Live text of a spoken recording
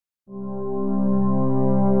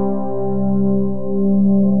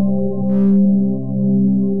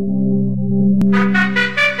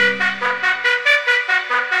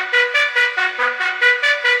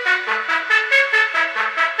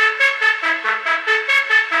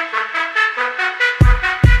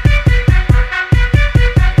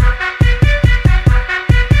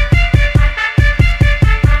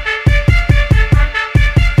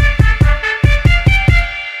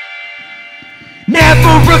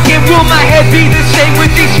again. Will my head be the same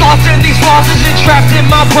with these thoughts and these losses entrapped in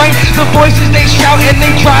my brain? The voices they shout and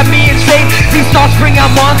they drive me insane. These thoughts bring out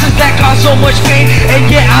monsters that cause so much pain, and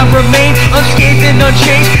yet I remain unscathed and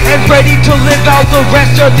unchanged, and ready to live out the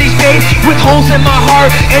rest of these days with holes in my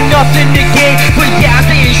heart and nothing to gain. But yeah, I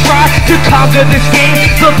stay in stride to conquer this game.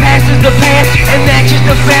 The past is the past, and that's just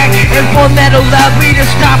a fact, and one that allowed me to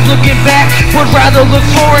stop looking back. Would rather look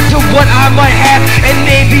forward to what I might have, and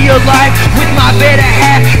maybe alive with my better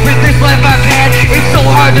half. With this life I've had, it's so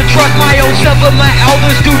hard to trust my own self, but my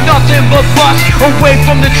elders do nothing but bust away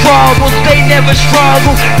from the troubles. They never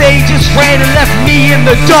struggle, they just ran and left me in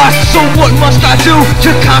the dust. So what must I do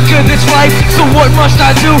to conquer this life? So what must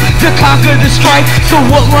I do to conquer this strife? So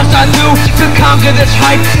what must I do to conquer this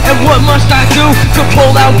hype? And what must I do to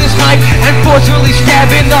pull out this knife and forcefully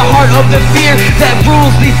stab in the heart of the fear that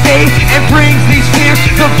rules these days and brings these fears?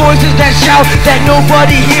 The voices that shout that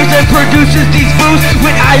nobody hears and produces these boosts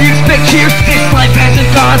when I expect cheers. This life hasn't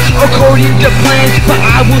gone according to plan, but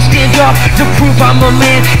I will stand up to prove I'm a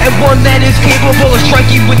man, and one that is capable of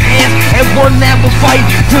striking with hands, and one that will fight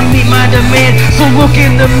to meet my demand. So look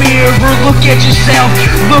in the mirror, look at yourself,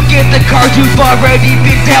 look at the cards you've already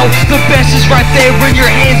been dealt. The best is right there in your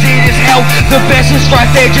hands, it is hell. The best is right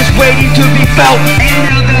there just waiting to be felt. And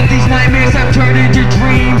now that these nightmares have turned into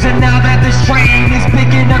dreams, and now that this train is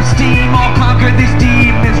picking up steam, I'll conquer these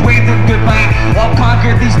demons, wave them goodbye. I'll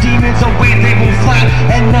conquer these demons, away they will fly.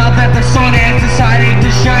 And now that the sun has decided to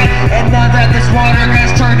shine, and now that this water has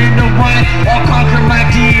turned into wine, I'll conquer my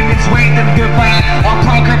demons, wave them goodbye. I'll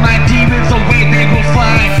conquer my demons, away they will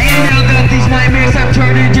fly. And now that these nightmares have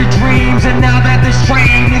turned into dreams, and now that this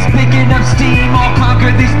train is picking up steam, I'll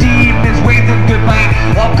conquer these demons, wave them goodbye.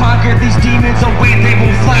 I'll conquer these demons, away they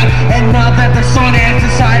will fly. And now that the sun has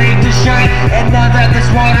decided to shine, and now that this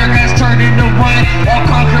water has turned into wine, I'll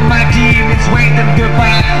conquer my demons, wave